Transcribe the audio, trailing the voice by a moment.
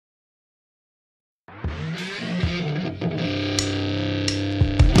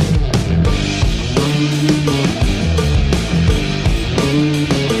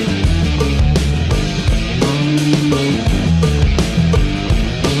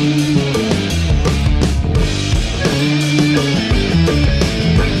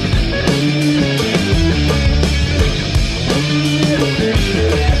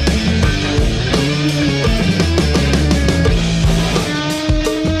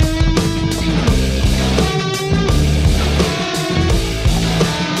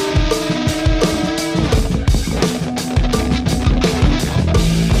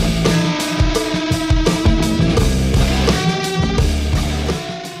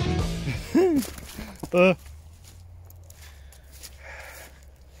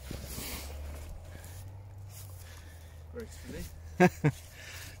Gracefully.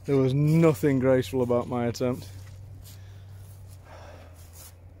 There was nothing graceful about my attempt.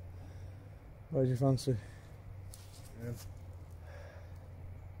 What do you fancy? Yeah.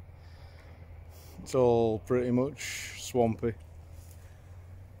 It's all pretty much swampy.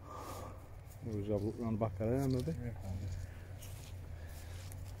 We'll just have a look around the back of there maybe. Yeah,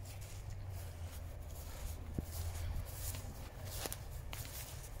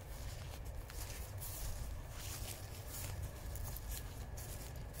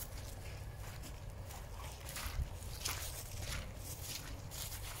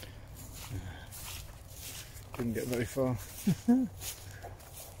 Didn't get very far. Don't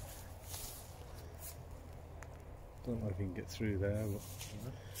know if you can get through there, but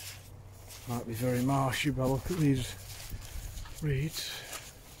might be very marshy by the look at these reeds.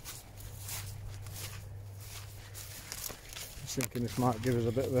 Just thinking this might give us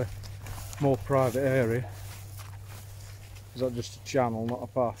a bit of a more private area. Is that just a channel, not a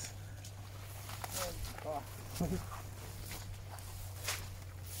path?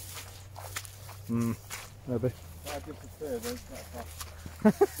 Maybe. I did prefer those,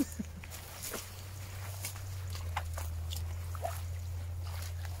 not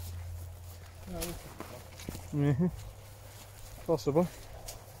Mm-hmm. Possible.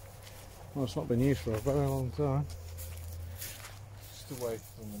 Well, it's not been used for a very long time. just away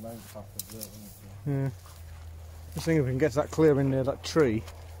from the main path of it, isn't Yeah. Just think if we can get to that clearing near that tree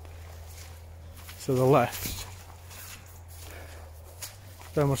to the left,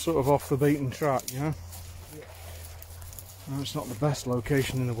 then we're sort of off the beaten track, you know? Yeah. Well, it's not the best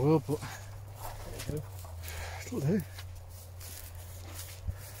location in the world, but it'll do.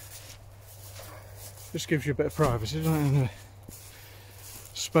 Just gives you a bit of privacy, doesn't it? And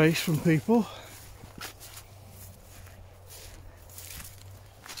space from people.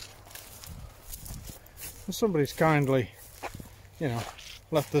 And somebody's kindly, you know,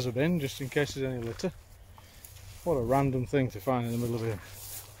 left us a bin just in case there's any litter. What a random thing to find in the middle of here.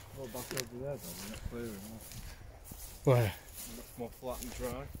 Well, back over there, though, we're not clearing that. Where? It's more flat and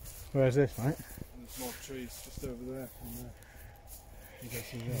dry. Where's this, mate? And there's more trees just over there and there. You can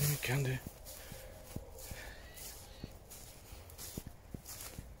see that. Yeah, you can do.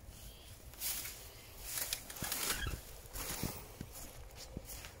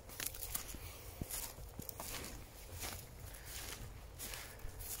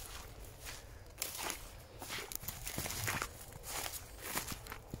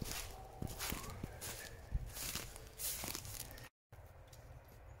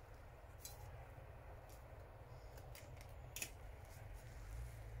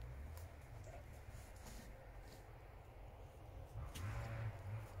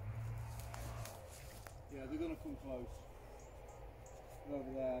 Yeah, they're going to come close. They're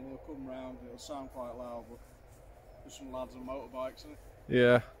over there and they'll come round. It'll sound quite loud, but there's some lads on motorbikes in it.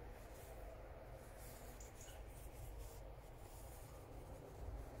 Yeah.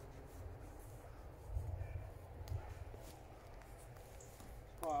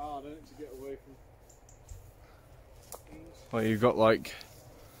 It's quite hard, isn't it, to get away from things. Well, you've got like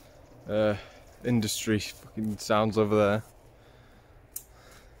industry fucking sounds over there.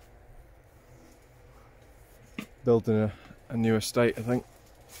 Building a new estate, I think.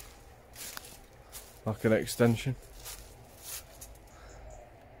 Like an extension.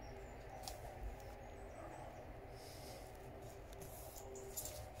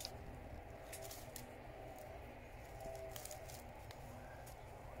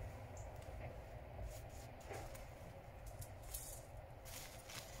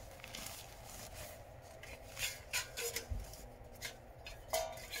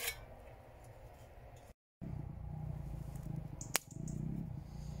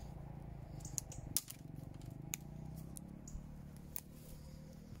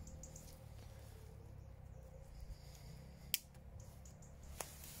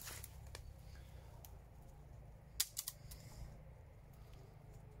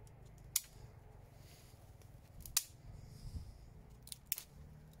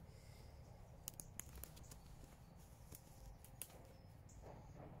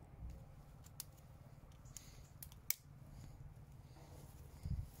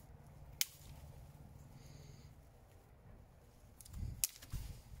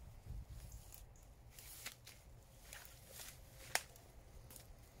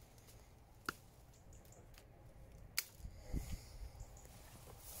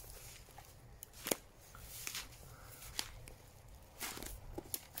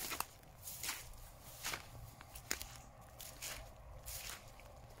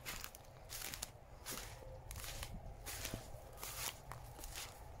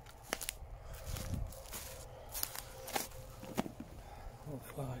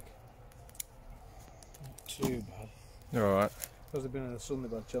 too bad. They're alright. Because they've been in the sun,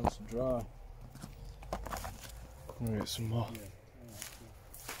 they've had a chance to dry. Let me get some more. Yeah.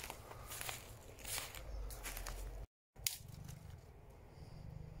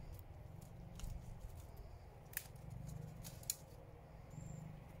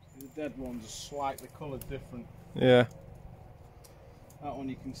 The dead ones are slightly coloured different. Yeah. That one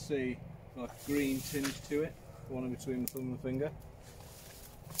you can see like a green tinge to it, the one in between the thumb and the finger.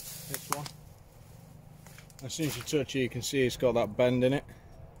 This one. As soon as you touch it, you can see it's got that bend in it.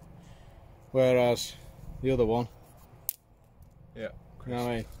 Whereas the other one, Yeah. you know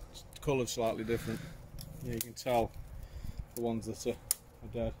what I mean, it's coloured slightly different. Yeah, you can tell the ones that are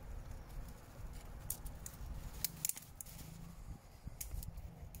dead.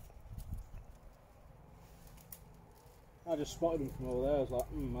 I just spotted them from over there. I was like,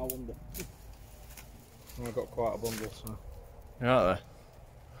 I wonder. And I got quite a bundle, so. You're out there.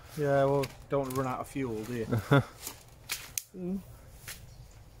 Yeah, well, don't want to run out of fuel, do you?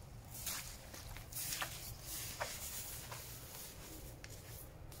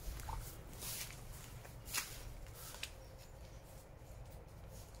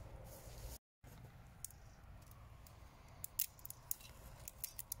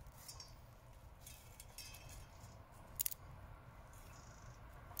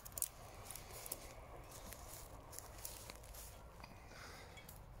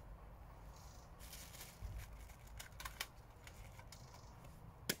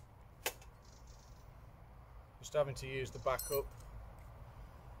 Just having to use the backup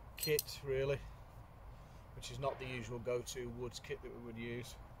kit really, which is not the usual go-to woods kit that we would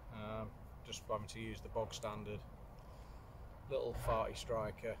use. Just having to use the bog standard little farty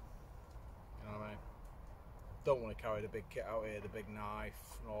striker, you know what I mean. Don't want to carry the big kit out here, the big knife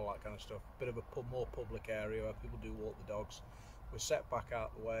and all that kind of stuff. Bit of a more public area where people do walk the dogs. We're set back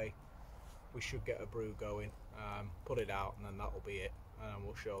out the way. We should get a brew going, put it out, and then that'll be it. And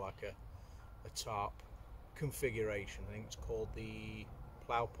we'll show like a tarp configuration. I think it's called the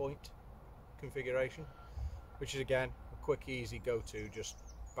Plough point configuration, which is again a quick, easy go-to. Just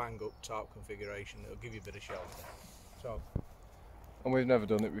bang up tarp configuration. It'll give you a bit of shelter. So, And we've never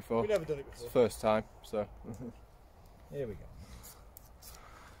done it before. we've never done it before. It's the first time, so. Here we go.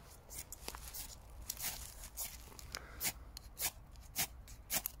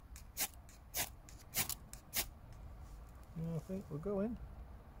 I think we'll go in.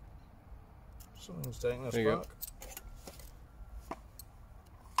 Someone's taking a There you spark.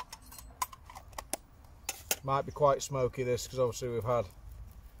 Might be quite smoky this, because obviously we've had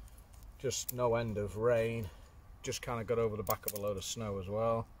just no end of rain. Just kind of got over the back of a load of snow as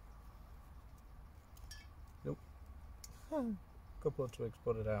well. Nope. Couple of twigs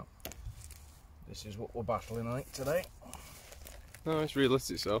put it out. This is what we're battling like today. No, it's relit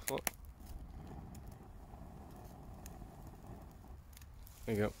itself. Look.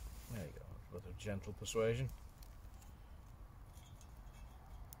 There you go. There you go. A little gentle persuasion.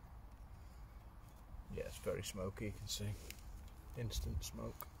 Yeah, it's very smoky, you can see. Instant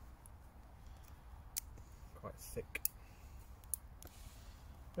smoke. Quite thick.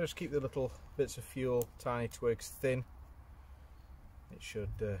 Just keep the little bits of fuel, tiny twigs, thin. It should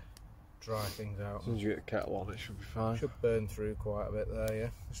dry things out. As soon as you get the kettle on, it should be fine. Should burn through quite a bit there, yeah.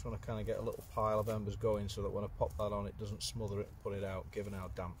 Just want to kind of get a little pile of embers going so that when I pop that on, it doesn't smother it and put it out, given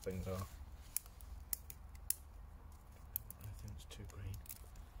how damp things are. I think it's too green.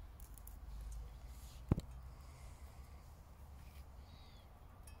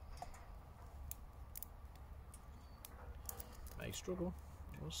 May struggle.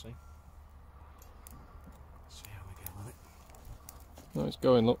 We'll see. See how we get with it. No, it's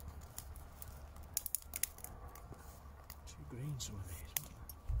going, look. Too green, some of these.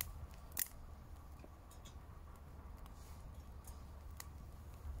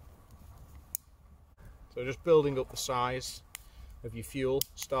 So just building up the size of your fuel.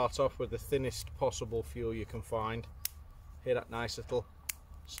 Start off with the thinnest possible fuel you can find. Hear that nice little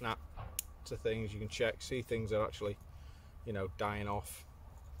snap to things. You can check, see things are actually, you know, dying off.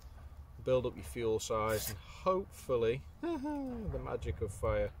 Build up your fuel size, and hopefully the magic of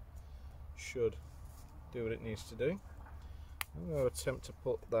fire should do what it needs to do. I'm going to attempt to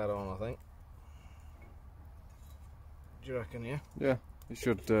put that on, I think. Do you reckon, yeah? Yeah, it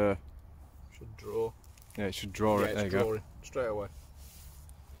should. Should draw. Yeah, it should draw Yeah, it. There you it's go. drawing straight away.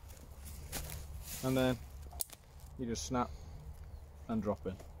 And then you just snap and drop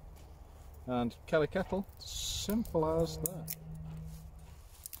in. And Kelly kettle, simple as that.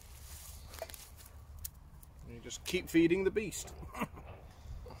 You just keep feeding the beast.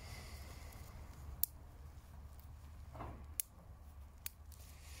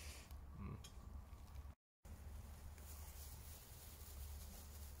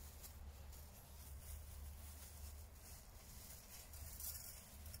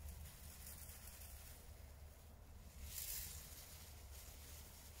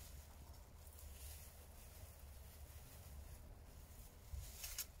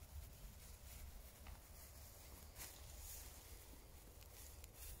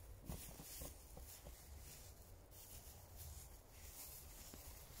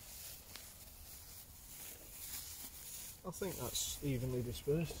 I think that's evenly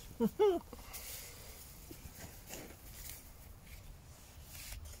dispersed. That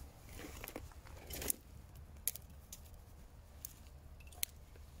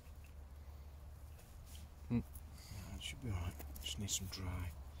should be alright. Just need some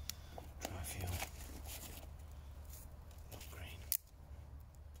dry fuel. Not green.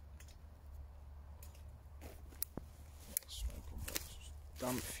 Smoke on box.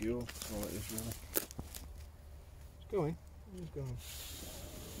 Damp fuel, that's all it is really. It's going. It is going.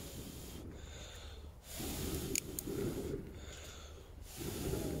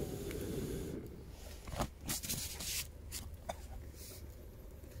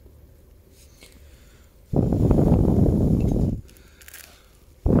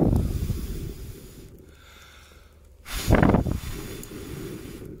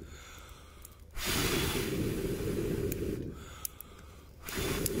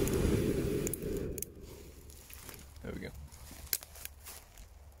 There we go.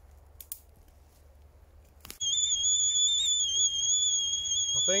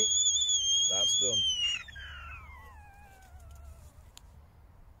 I think that's done.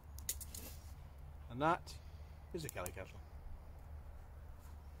 And that is a Kelly kettle.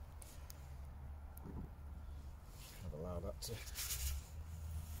 I've allowed that to. Did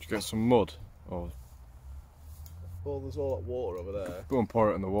you get some mud? Or Oh, there's all that water over there. go and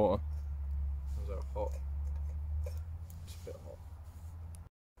pour it in the water. Is that hot? It's a bit hot.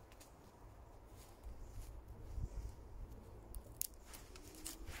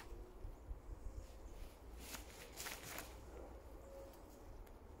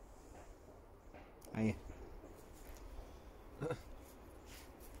 Hey.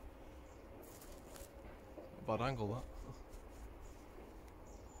 Bad angle that.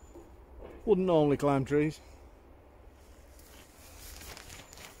 Wouldn't normally climb trees.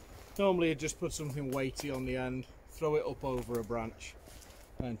 Normally you'd just put something weighty on the end, throw it up over a branch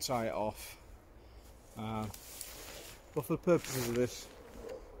and tie it off. But for the purposes of this,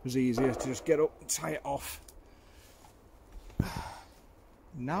 it was easier to just get up and tie it off.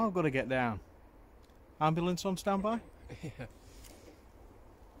 Now I've got to get down. Ambulance on standby? Yeah.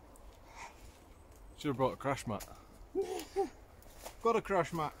 Should have brought a crash mat. Got a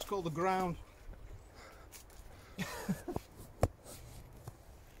crash mat, it's called the ground.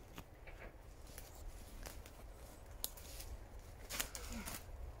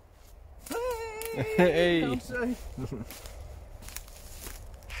 Hey! I'm safe.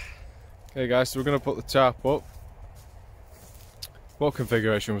 Okay guys, so we're going to put the tarp up. What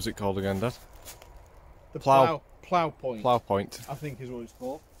configuration was it called again, Dad? The Plough point, Plough point. I think is what it's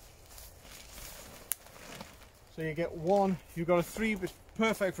called. So you get one, you've got a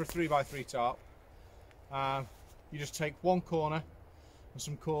perfect for a 3x3 tarp. You just take one corner and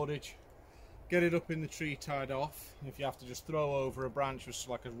some cordage, get it up in the tree tied off. If you have to just throw over a branch with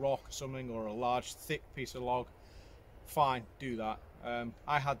like a rock or something, or a large thick piece of log, fine, do that.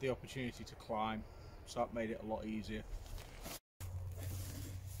 I had the opportunity to climb, so that made it a lot easier.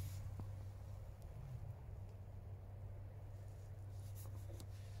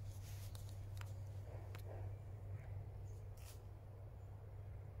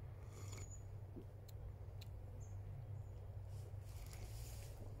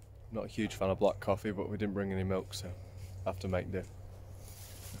 Not a huge fan of black coffee, but we didn't bring any milk, so I have to make do.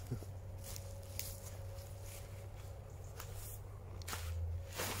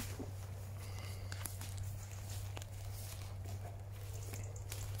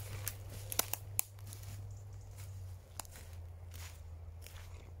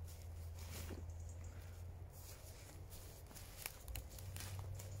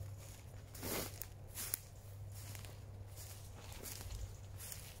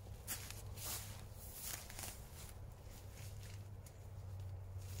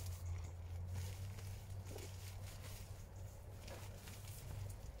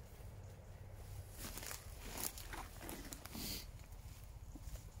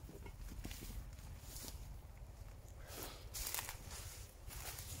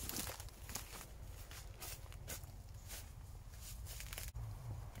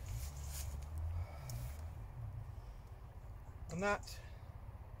 And that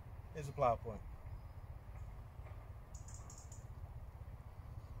is a plough point.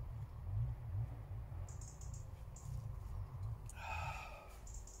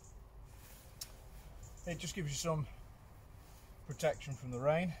 It just gives you some protection from the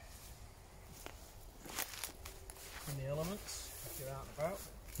rain and the elements if you're out and about.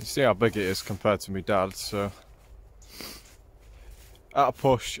 You see how big it is compared to my dad, so at a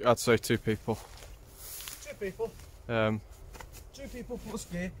push I'd say 2 people. 2 people. 2 people plus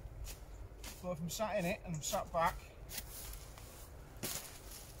gear. But if I'm sat in it and I'm sat back,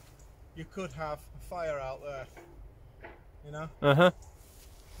 you could have a fire out there, you know,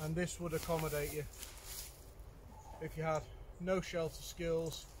 and this would accommodate you. If you had no shelter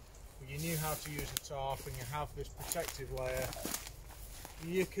skills, but you knew how to use a tarp and you have this protective layer,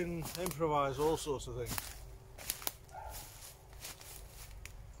 you can improvise all sorts of things.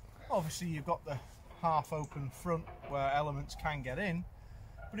 Obviously you've got the half open front where elements can get in,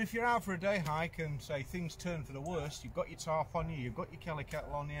 but if you're out for a day hike and say things turn for the worst, you've got your tarp on you, you've got your Kelly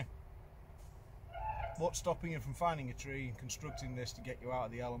kettle on you, what's stopping you from finding a tree and constructing this to get you out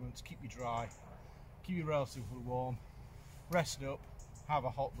of the elements, keep you dry, keep you relatively warm, rest up, have a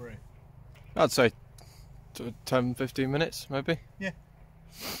hot brew? I'd say 10-15 minutes maybe. Yeah.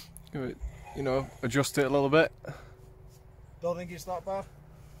 You know, adjust it a little bit. Don't think it's that bad.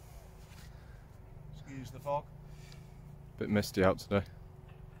 Excuse the fog. Bit misty out today.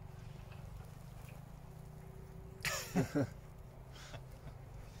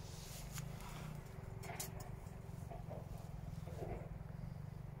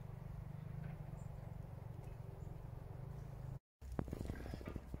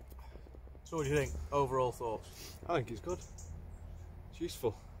 So what do you think? Overall thoughts? I think it's good. It's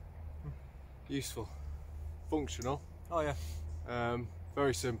useful. Useful. Functional. Oh yeah.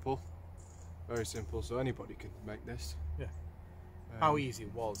 Very simple. Very simple, so anybody can make this. Yeah. How easy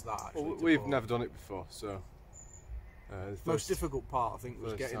was that actually? Well, we've never done it before, so... the most difficult part, I think,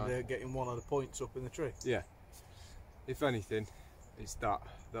 was getting one of the points up in the tree. Yeah. If anything, it's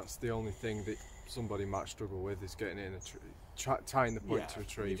that's the only thing that somebody might struggle with, is getting it in a tree, tying the point to a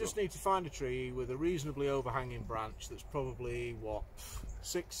tree. You just need to find a tree with a reasonably overhanging branch that's probably, what,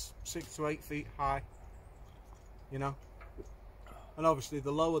 6 to 8 feet high, you know? And obviously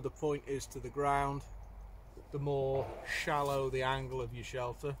the lower the point is to the ground, the more shallow the angle of your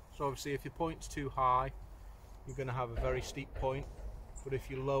shelter. So obviously if your point's too high, you're going to have a very steep point, but if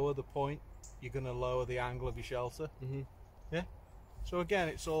you lower the point, you're going to lower the angle of your shelter. Yeah. So again,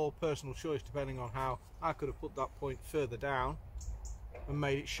 it's all personal choice depending on how. I could have put that point further down and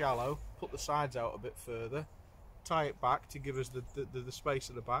made it shallow, put the sides out a bit further, tie it back to give us the space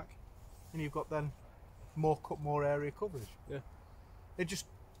at the back, and you've got then more area coverage. Yeah. It just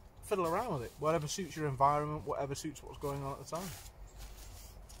fiddle around with it, whatever suits your environment, whatever suits what's going on at the time.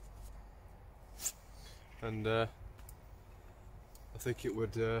 And I think it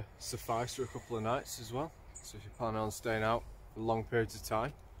would suffice for a couple of nights as well. So if you're planning on staying out for long periods of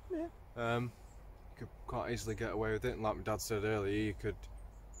time, you could quite easily get away with it. And like my dad said earlier, you could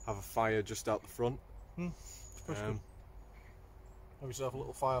have a fire just out the front. Have yourself a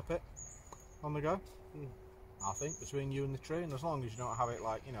little fire pit on the go. I think between you and the tree, and as long as you don't have it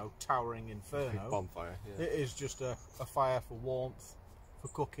like, you know, towering inferno, big bonfire. Yeah. It is just a fire for warmth, for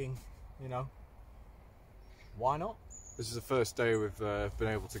cooking, you know. Why not? This is the first day we've been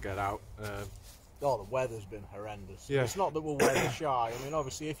able to get out. Oh, the weather's been horrendous. Yeah. It's not that we're weather shy. I mean,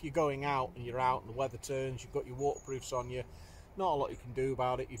 obviously, if you're going out and you're out and the weather turns, you've got your waterproofs on you, not a lot you can do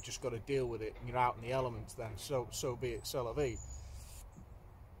about it. You've just got to deal with it, and you're out in the elements then, so be it, c'est la vie.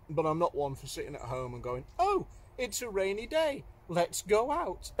 But I'm not one for sitting at home and going, oh, it's a rainy day, let's go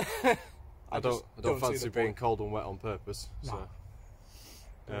out. I don't fancy being cold and wet on purpose. No.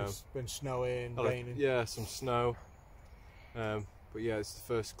 So. It's been snowing, raining. Yeah, some snow. But yeah, it's the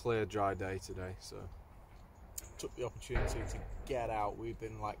first clear, dry day today, so... Took the opportunity to get out. We've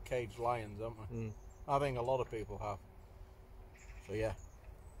been like caged lions, haven't we? I think a lot of people have. So yeah.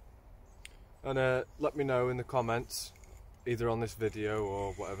 And let me know in the comments, either on this video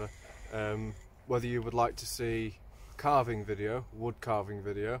or whatever, whether you would like to see carving video, wood carving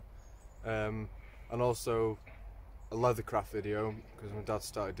video, and also a leathercraft video, because my dad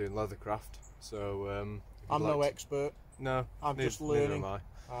started doing leathercraft. So I'm no expert. No, I'm just learning.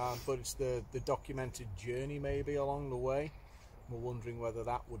 But it's the documented journey maybe along the way. We're wondering whether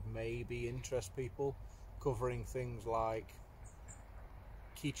that would maybe interest people, covering things like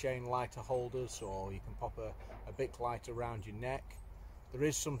keychain lighter holders, or you can pop a Bic light around your neck. There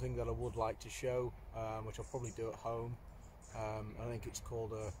is something that I would like to show, which I'll probably do at home. I think it's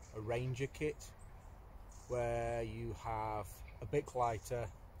called a Ranger kit, where you have a Bic lighter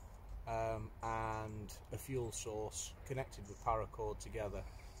and a fuel source connected with paracord together.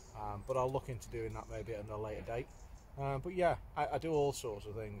 But I'll look into doing that maybe at a later date. But yeah, I do all sorts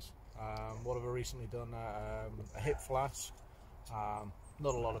of things. What have I recently done? A hip flask.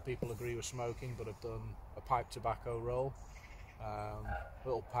 Not a lot of people agree with smoking, but I've done a pipe tobacco roll,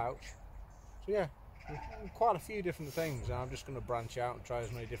 little pouch. So yeah, quite a few different things. And I'm just going to branch out and try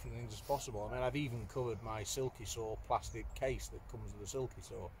as many different things as possible. I mean, I've even covered my silky saw plastic case that comes with a silky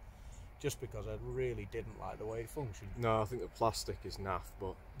saw, just because I really didn't like the way it functioned. No, I think the plastic is naff,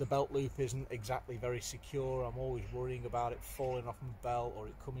 but The belt loop isn't exactly very secure. I'm always worrying about it falling off my belt or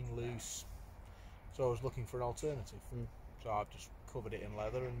it coming loose. So I was looking for an alternative. So I've just covered it in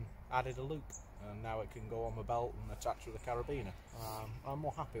leather and added a loop, and now it can go on my belt and attach with a carabiner. I'm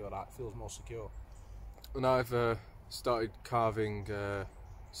more happy with that. It feels more secure. and I've started carving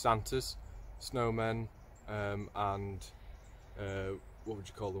Santas, snowmen, and what would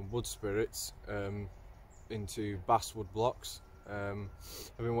you call them, wood spirits, into basswood blocks. I've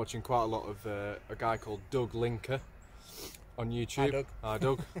been watching quite a lot of a guy called Doug Linker on YouTube. Hi, Doug. Hi,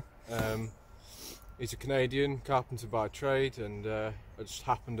 Doug. He's a Canadian carpenter by trade, and I just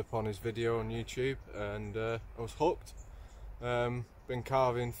happened upon his video on YouTube, and I was hooked. Been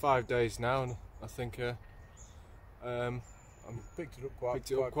carving 5 days now, and I think I'm Picked it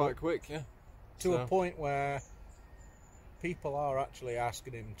up quite quick, yeah. To a point where people are actually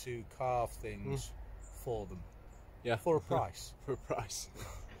asking him to carve things for them. Yeah. For a price. For a price.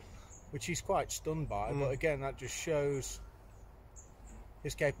 Which he's quite stunned by, but again, that just shows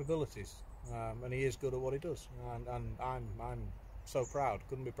his capabilities. And he is good at what he does, and I'm so proud,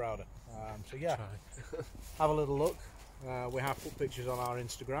 couldn't be prouder. So yeah, have a little look. We have put pictures on our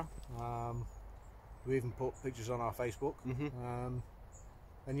Instagram. We even put pictures on our Facebook.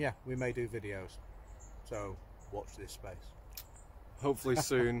 And yeah, we may do videos. So watch this space. Hopefully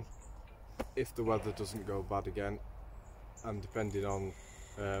soon, if the weather doesn't go bad again, and depending on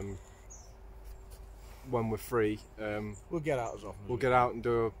when we're free, we'll get out as often. We'll get out and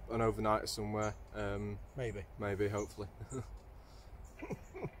do an overnight somewhere. Maybe, hopefully.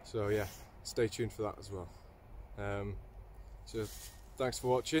 So yeah, stay tuned for that as well. So thanks for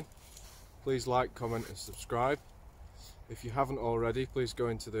watching. Please like, comment and subscribe. If you haven't already, please go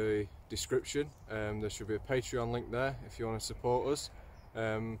into the description. There should be a Patreon link there if you want to support us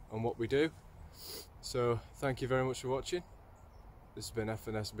on what we do. So thank you very much for watching. This has been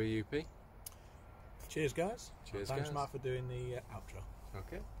FNSBUP. Cheers, guys. Cheers, Thanks, guys. Matt, for doing the outro.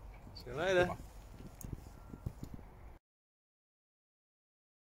 Okay. See you later. Goodbye.